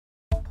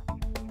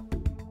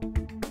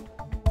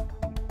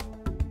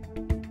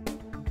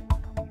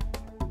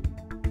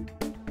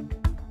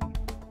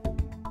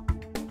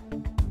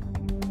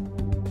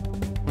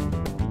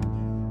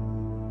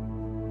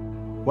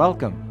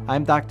Welcome,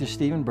 I'm Dr.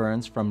 P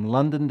Byrnes from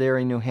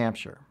Londonderry, New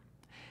Hampshire.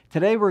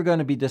 Today we're going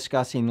to be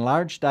discussing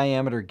large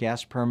diameter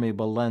gas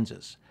permeable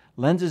lenses,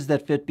 lenses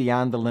that fit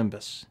beyond the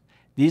limbus.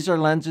 These are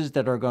lenses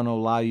that are going to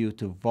allow you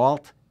to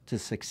vault to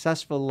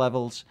successful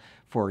levels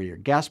for your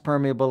gas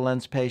permeable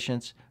lens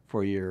patients,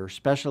 for your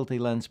specialty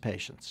lens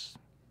patients.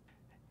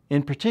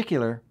 In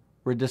particular,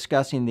 we're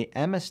discussing the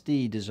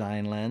MSD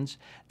design lens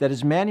that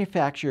is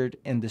manufactured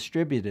and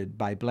distributed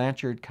by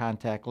Blanchard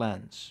Contact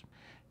Lens.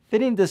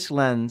 Fitting this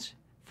lens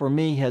for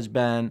me has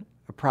been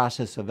a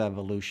process of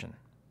evolution.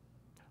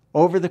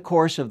 Over the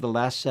course of the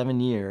last 7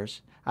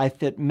 years, I've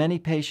fit many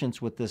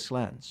patients with this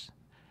lens.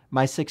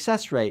 My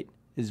success rate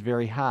is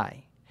very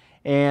high,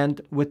 and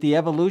with the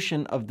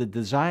evolution of the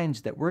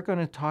designs that we're going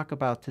to talk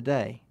about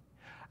today,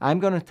 I'm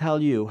going to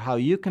tell you how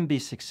you can be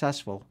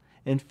successful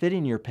in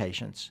fitting your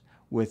patients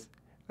with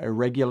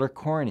irregular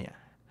cornea,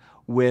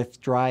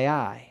 with dry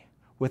eye,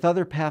 with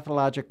other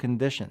pathologic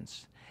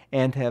conditions,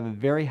 and have a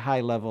very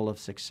high level of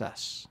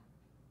success.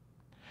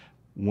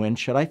 When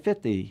should I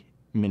fit the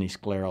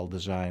mini-escleral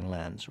design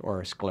lens or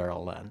a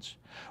scleral lens?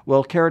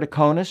 Well,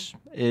 keratoconus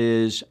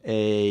is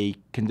a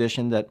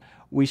condition that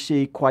we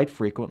see quite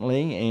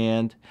frequently,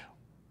 and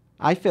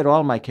I fit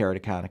all my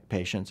keratoconic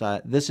patients.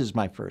 This is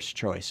my first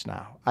choice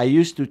now. I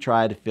used to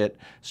try to fit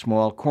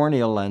small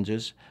corneal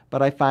lenses,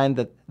 but I find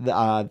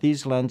that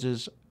these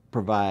lenses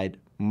provide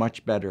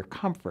much better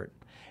comfort,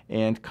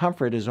 and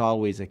comfort is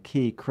always a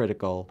key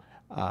critical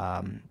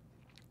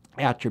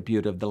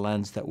attribute of the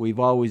lens that we've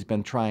always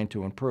been trying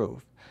to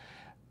improve.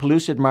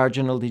 Pellucid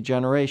marginal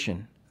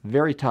degeneration,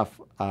 very tough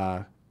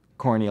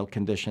corneal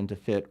condition to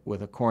fit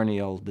with a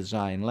corneal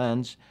design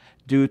lens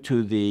due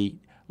to the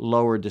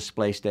lower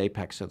displaced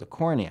apex of the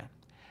cornea.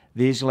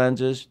 These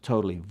lenses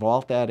totally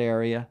vault that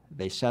area,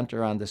 they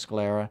center on the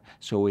sclera,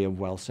 so we have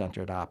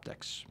well-centered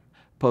optics.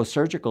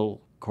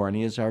 Post-surgical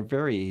corneas are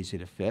very easy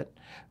to fit.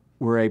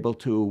 We're able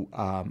to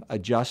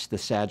adjust the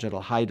sagittal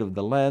height of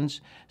the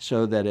lens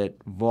so that it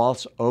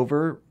vaults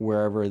over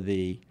wherever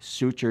the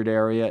sutured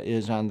area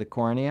is on the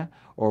cornea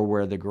or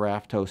where the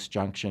graft-host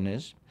junction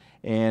is,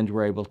 and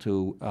we're able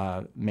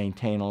to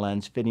maintain a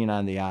lens fitting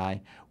on the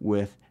eye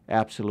with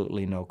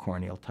absolutely no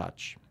corneal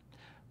touch.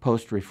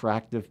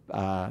 Post-refractive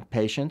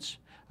patients,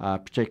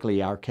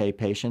 particularly RK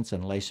patients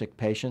and LASIK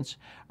patients,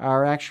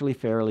 are actually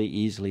fairly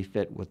easily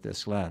fit with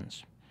this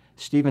lens.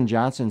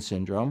 Stevens-Johnson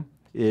syndrome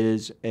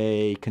is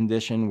a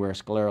condition where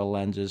scleral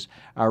lenses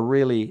are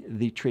really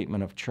the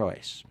treatment of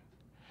choice.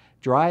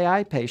 Dry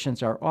eye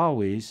patients are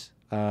always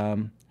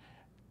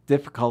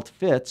difficult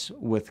fits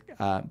with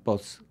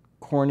both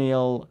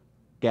corneal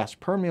gas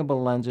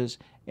permeable lenses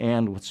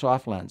and with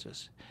soft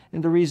lenses.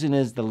 And the reason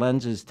is the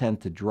lenses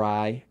tend to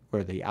dry,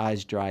 or the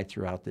eyes dry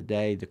throughout the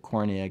day. The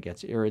cornea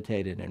gets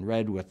irritated and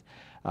red with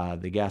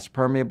the gas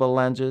permeable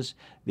lenses.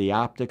 The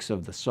optics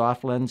of the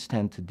soft lens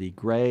tend to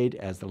degrade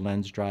as the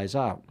lens dries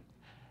out.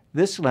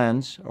 This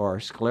lens, or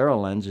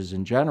scleral lenses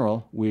in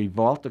general, we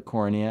vault the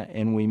cornea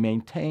and we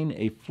maintain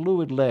a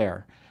fluid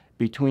layer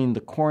between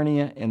the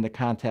cornea and the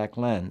contact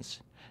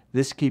lens.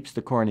 This keeps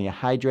the cornea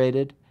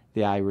hydrated,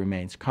 the eye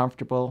remains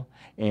comfortable,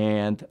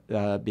 and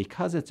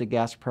because it's a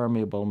gas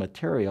permeable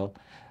material,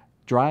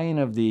 drying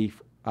of the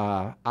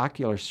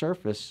ocular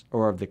surface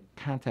or of the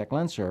contact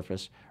lens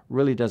surface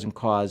really doesn't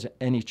cause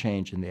any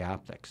change in the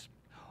optics.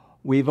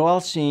 We've all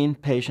seen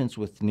patients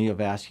with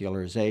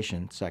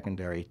neovascularization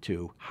secondary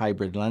to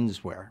hybrid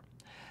lens wear,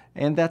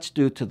 and that's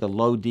due to the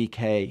low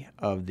decay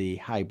of the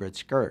hybrid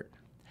skirt.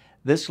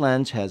 This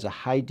lens has a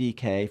high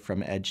decay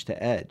from edge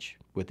to edge.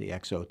 With the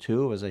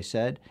XO2, as I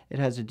said, it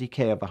has a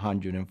decay of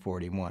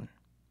 141.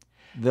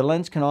 The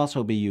lens can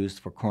also be used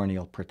for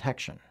corneal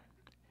protection.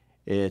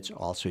 It's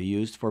also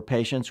used for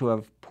patients who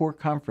have poor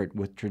comfort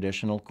with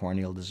traditional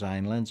corneal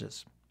design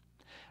lenses.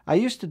 I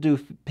used to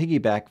do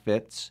piggyback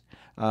fits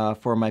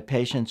for my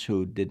patients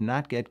who did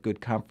not get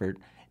good comfort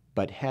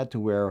but had to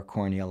wear a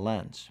corneal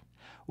lens.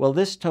 Well,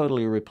 this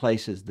totally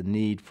replaces the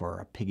need for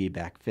a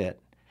piggyback fit.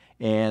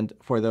 And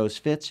for those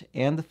fits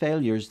and the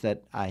failures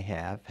that I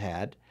have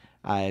had,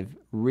 I've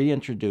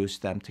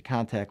reintroduced them to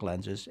contact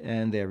lenses,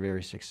 and they're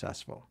very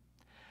successful.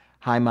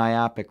 High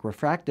myopic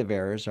refractive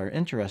errors are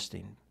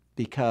interesting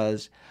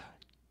because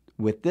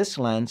with this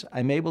lens,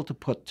 I'm able to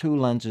put two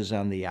lenses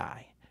on the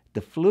eye.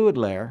 The fluid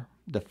layer,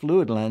 the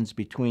fluid lens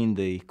between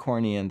the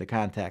cornea and the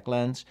contact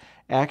lens,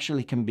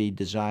 actually can be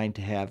designed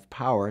to have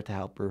power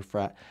to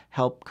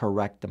help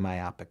correct the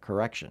myopic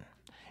correction.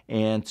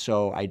 And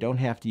so I don't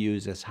have to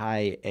use as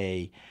high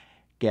a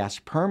gas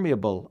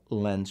permeable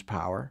lens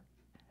power.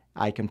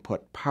 I can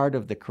put part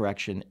of the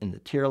correction in the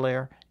tear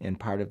layer and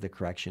part of the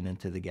correction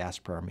into the gas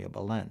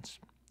permeable lens.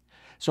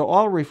 So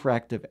all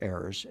refractive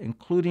errors,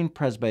 including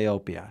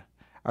presbyopia,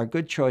 are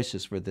good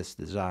choices for this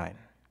design.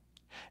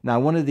 Now,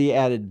 one of the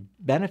added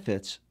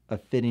benefits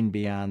of fitting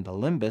beyond the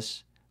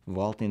limbus,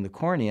 vaulting the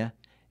cornea,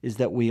 is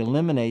that we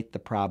eliminate the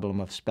problem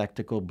of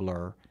spectacle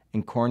blur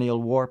and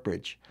corneal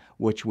warpage,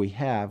 which we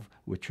have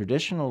with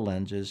traditional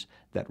lenses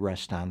that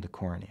rest on the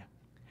cornea.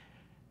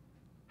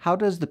 How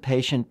does the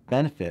patient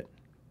benefit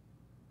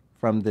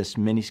from this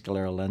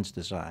mini-scleral lens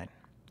design?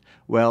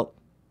 Well,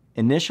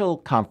 initial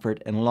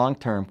comfort and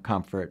long-term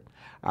comfort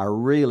are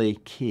really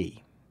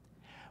key.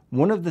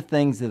 One of the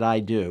things that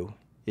I do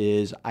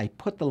is I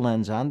put the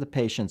lens on the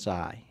patient's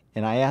eye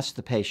and I ask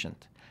the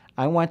patient,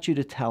 I want you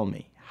to tell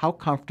me, how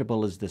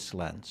comfortable is this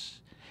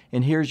lens?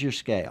 And here's your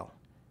scale.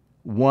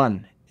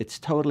 1, it's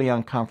totally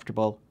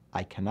uncomfortable.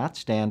 I cannot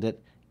stand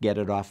it. Get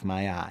it off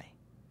my eye.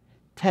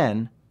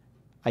 10,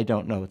 I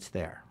don't know it's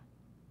there.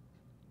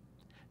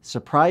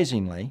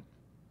 Surprisingly,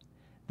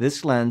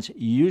 this lens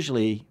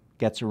usually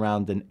gets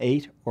around an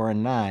 8 or a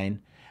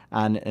 9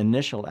 on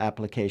initial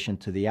application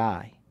to the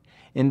eye.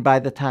 And by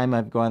the time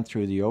I've gone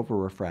through the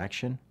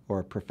over-refraction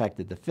or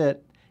perfected the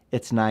fit,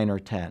 it's 9 or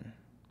 10.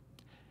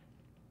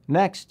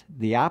 Next,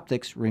 the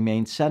optics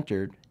remain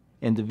centered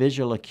and the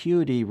visual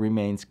acuity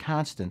remains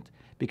constant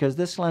because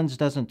this lens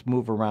doesn't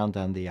move around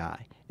on the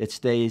eye. It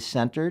stays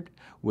centered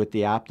with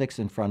the optics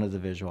in front of the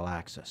visual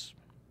axis.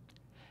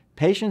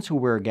 Patients who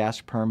wear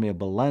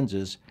gas-permeable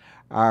lenses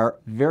are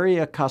very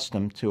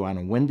accustomed to, on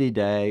a windy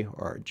day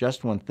or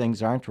just when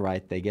things aren't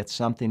right, they get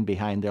something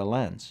behind their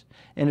lens.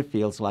 And it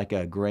feels like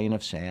a grain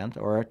of sand,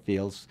 or it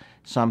feels,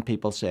 some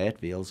people say it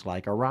feels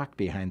like a rock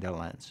behind their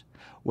lens.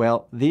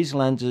 Well, these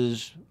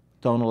lenses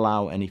don't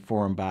allow any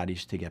foreign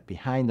bodies to get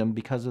behind them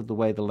because of the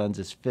way the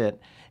lenses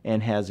fit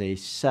and has a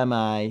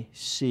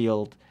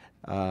semi-sealed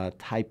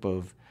type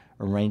of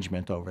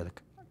arrangement over the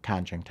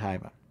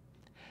conjunctiva.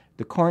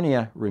 The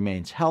cornea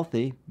remains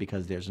healthy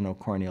because there's no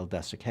corneal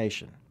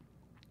desiccation.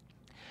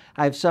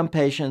 I have some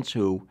patients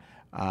who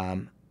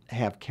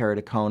have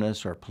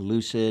keratoconus or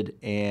pellucid,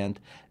 and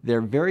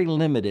they're very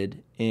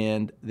limited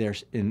in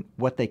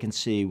what they can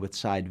see with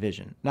side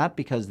vision, not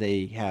because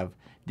they have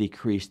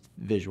decreased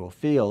visual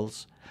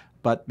fields,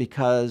 but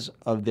because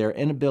of their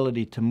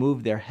inability to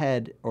move their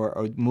head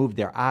or move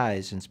their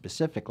eyes, and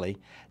specifically,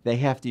 they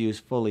have to use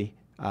fully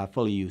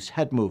use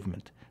head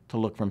movement to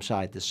look from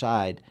side to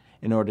side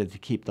in order to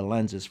keep the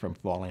lenses from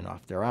falling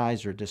off their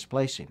eyes or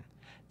displacing.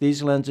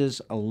 These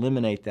lenses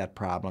eliminate that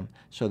problem,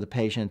 so the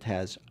patient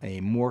has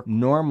a more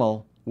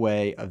normal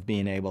way of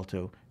being able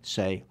to,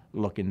 say,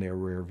 look in their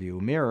rear view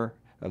mirror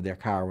of their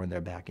car when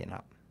they're backing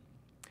up.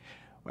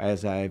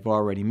 As I've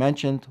already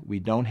mentioned, we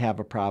don't have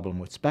a problem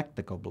with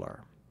spectacle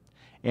blur.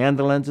 And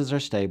the lenses are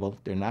stable.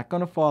 They're not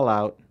going to fall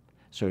out,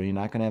 so you're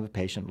not going to have a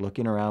patient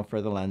looking around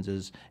for the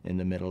lenses in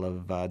the middle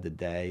of the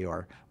day,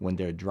 or when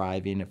they're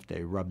driving, if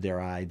they rub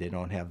their eye, they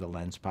don't have the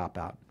lens pop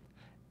out.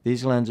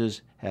 These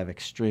lenses have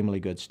extremely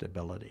good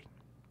stability.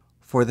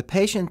 For the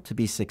patient to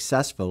be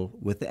successful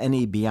with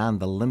any beyond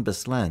the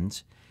limbus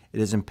lens, it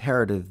is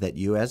imperative that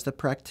you, as the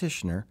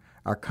practitioner,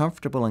 are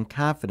comfortable and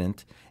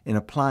confident in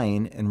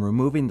applying and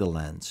removing the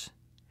lens,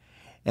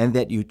 and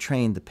that you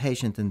train the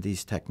patient in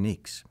these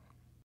techniques.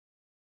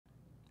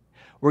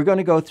 We're going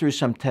to go through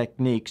some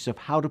techniques of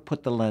how to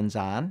put the lens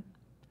on,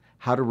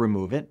 how to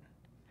remove it,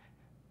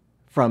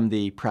 from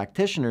the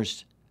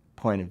practitioner's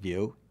point of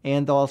view,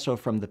 and also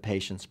from the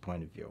patient's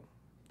point of view.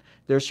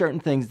 There are certain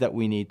things that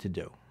we need to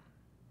do.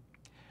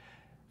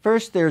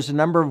 First, there's a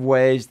number of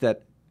ways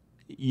that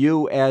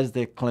you, as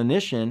the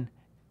clinician,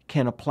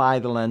 can apply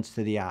the lens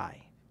to the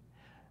eye.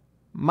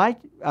 My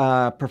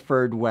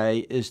preferred way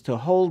is to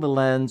hold the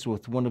lens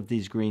with one of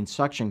these green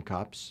suction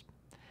cups,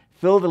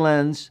 fill the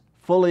lens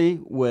fully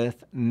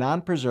with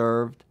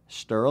non-preserved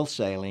sterile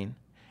saline,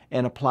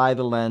 and apply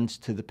the lens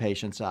to the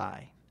patient's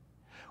eye.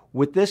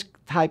 With this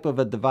type of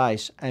a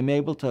device, I'm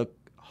able to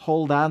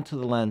hold on to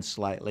the lens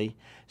slightly,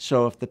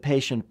 so if the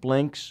patient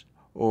blinks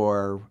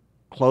or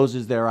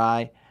closes their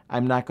eye,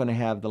 I'm not going to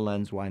have the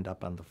lens wind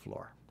up on the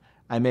floor.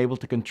 I'm able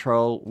to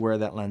control where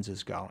that lens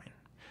is going.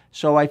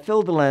 So I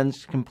fill the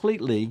lens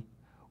completely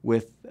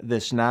with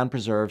this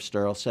non-preserved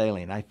sterile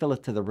saline. I fill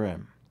it to the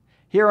rim.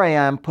 Here I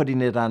am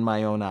putting it on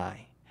my own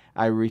eye.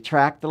 I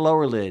retract the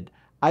lower lid.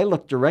 I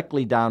look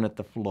directly down at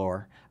the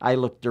floor. I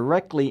look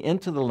directly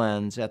into the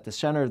lens at the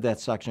center of that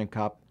suction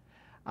cup.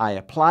 I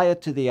apply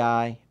it to the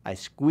eye. I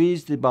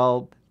squeeze the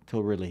bulb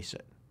to release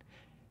it.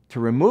 To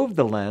remove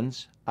the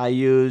lens, I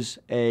use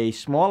a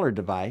smaller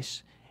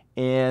device,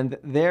 and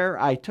there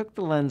I took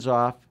the lens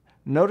off.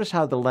 Notice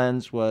how the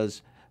lens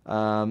was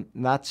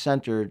not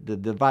centered, the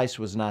device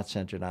was not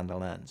centered on the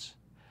lens.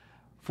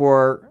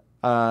 For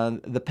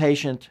the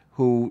patient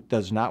who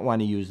does not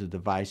want to use the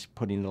device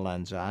putting the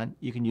lens on,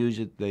 you can use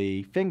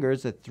the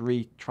fingers, the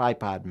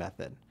 3-tripod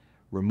method.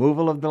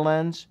 Removal of the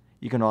lens,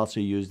 you can also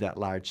use that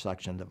large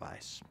suction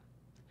device.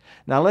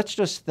 Now let's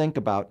just think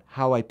about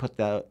how I put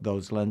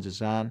those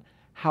lenses on,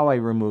 how I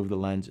remove the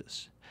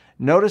lenses.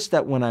 Notice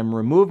that when I'm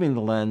removing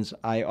the lens,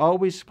 I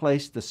always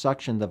place the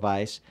suction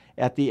device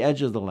at the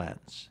edge of the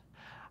lens.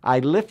 I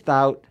lift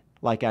out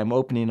like I'm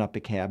opening up a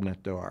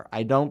cabinet door.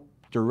 I don't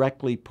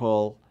directly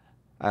pull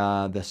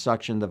the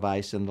suction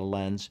device in the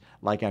lens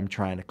like I'm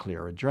trying to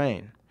clear a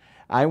drain.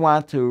 I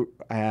want to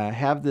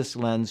have this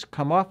lens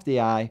come off the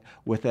eye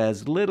with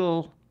as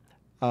little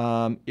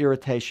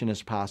irritation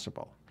as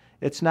possible.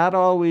 It's not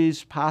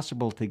always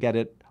possible to get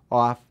it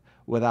off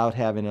without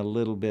having a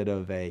little bit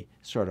of a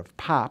sort of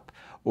pop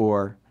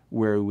or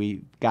where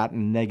we've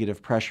gotten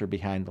negative pressure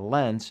behind the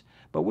lens,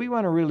 but we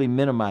want to really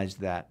minimize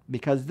that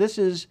because this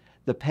is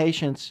the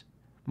patient's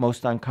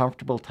most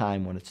uncomfortable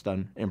time when it's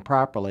done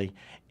improperly,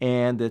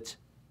 and it's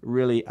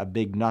really a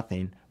big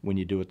nothing when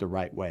you do it the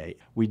right way.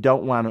 We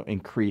don't want to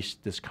increase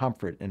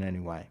discomfort in any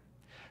way.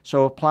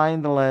 So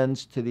applying the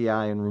lens to the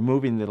eye and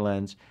removing the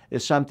lens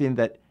is something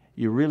that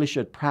you really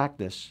should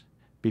practice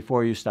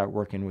before you start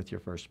working with your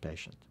first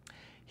patient.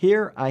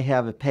 Here I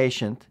have a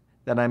patient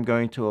that I'm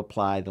going to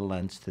apply the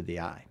lens to the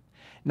eye.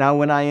 Now,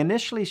 when I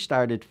initially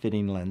started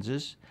fitting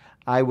lenses,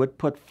 I would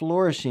put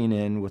fluorescein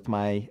in with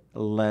my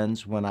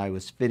lens when I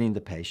was fitting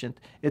the patient.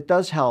 It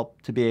does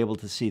help to be able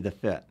to see the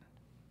fit.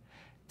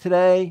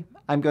 Today,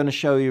 I'm going to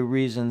show you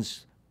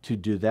reasons to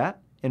do that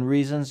and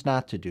reasons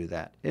not to do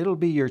that. It'll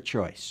be your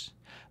choice.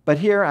 But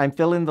here I'm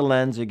filling the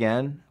lens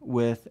again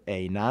with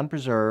a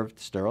non-preserved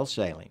sterile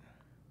saline.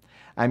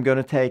 I'm going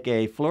to take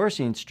a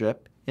fluorescein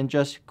strip and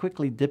just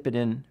quickly dip it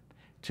in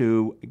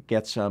to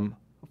get some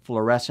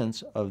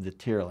fluorescence of the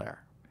tear layer,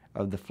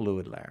 of the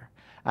fluid layer.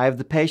 I have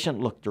the patient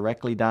look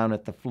directly down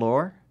at the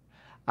floor.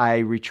 I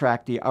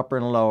retract the upper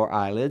and lower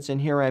eyelids, and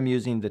here I'm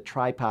using the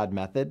tripod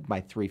method,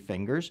 my 3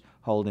 fingers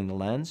holding the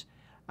lens.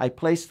 I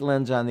place the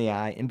lens on the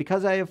eye, and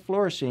because I have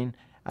fluorescein,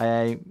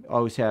 I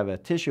always have a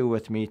tissue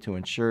with me to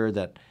ensure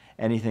that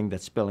anything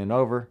that's spilling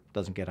over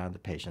doesn't get on the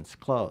patient's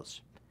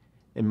clothes.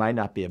 It might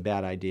not be a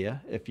bad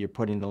idea, if you're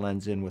putting the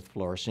lens in with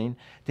fluorescein,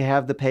 to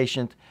have the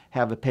patient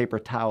have a paper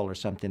towel or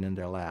something in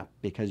their lap,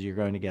 because you're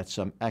going to get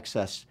some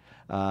excess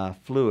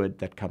fluid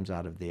that comes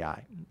out of the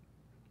eye.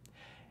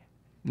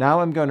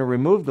 Now I'm going to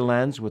remove the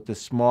lens with the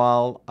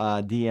small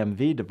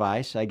DMV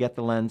device. I get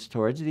the lens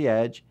towards the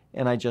edge,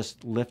 and I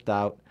just lift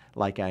out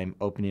like I'm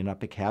opening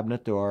up a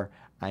cabinet door.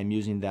 I'm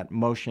using that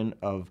motion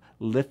of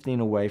lifting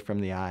away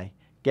from the eye,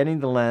 getting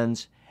the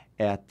lens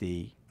at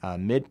the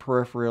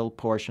mid-peripheral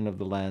portion of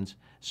the lens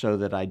so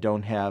that I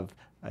don't have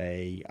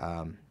a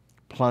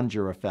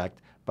plunger effect,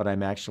 but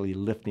I'm actually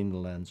lifting the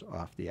lens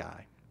off the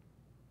eye.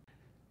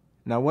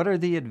 Now, what are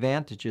the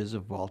advantages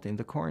of vaulting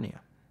the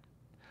cornea?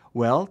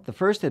 Well, the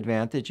first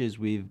advantage is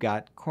we've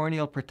got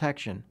corneal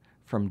protection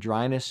from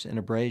dryness and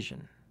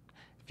abrasion.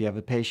 If you have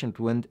a patient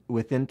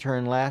with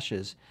intern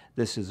lashes,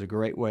 this is a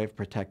great way of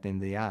protecting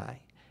the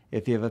eye.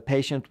 If you have a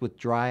patient with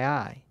dry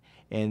eye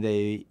and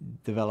they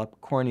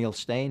develop corneal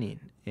staining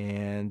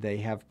and they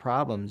have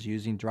problems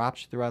using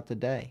drops throughout the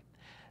day,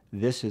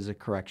 this is a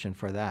correction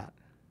for that.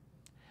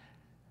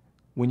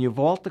 When you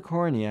vault the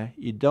cornea,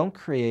 you don't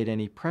create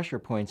any pressure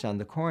points on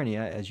the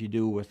cornea as you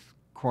do with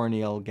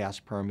corneal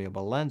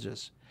gas-permeable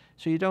lenses,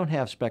 so you don't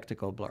have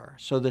spectacle blur.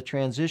 So the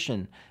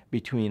transition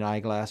between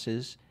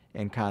eyeglasses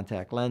and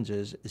contact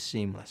lenses is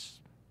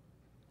seamless.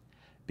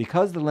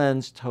 Because the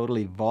lens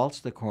totally vaults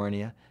the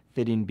cornea,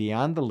 fitting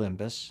beyond the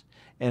limbus,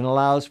 and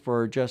allows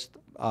for just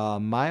a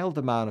mild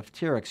amount of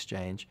tear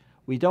exchange,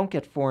 we don't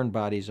get foreign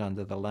bodies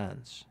under the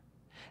lens.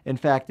 In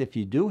fact, if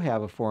you do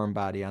have a foreign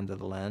body under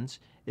the lens,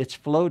 it's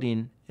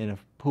floating in a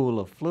pool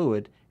of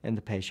fluid and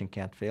the patient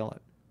can't feel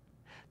it.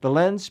 The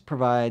lens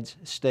provides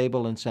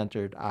stable and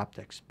centered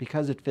optics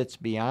because it fits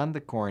beyond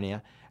the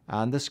cornea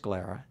on the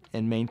sclera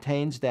and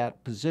maintains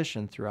that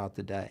position throughout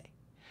the day.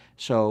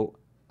 So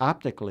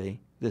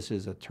optically, this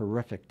is a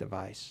terrific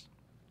device.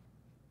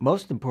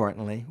 Most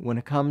importantly, when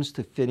it comes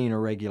to fitting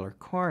irregular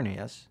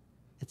corneas,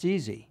 it's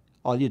easy.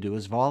 All you do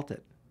is vault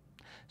it.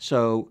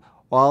 So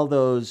all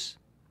those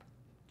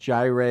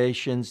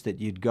gyrations that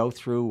you'd go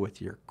through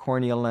with your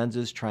corneal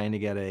lenses trying to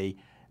get a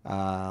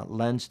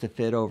lens to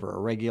fit over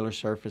irregular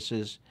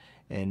surfaces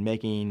and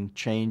making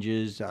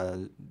changes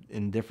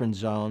in different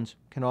zones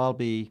can all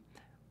be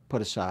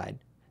put aside.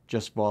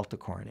 Just vault the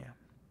cornea.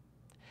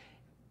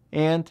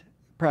 And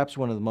perhaps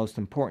one of the most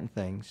important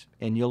things,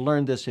 and you'll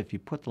learn this if you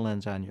put the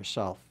lens on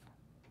yourself,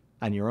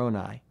 on your own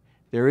eye,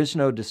 there is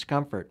no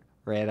discomfort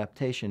or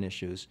adaptation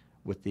issues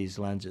with these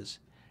lenses.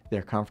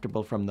 They're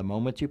comfortable from the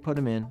moment you put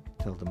them in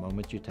till the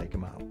moment you take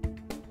them out.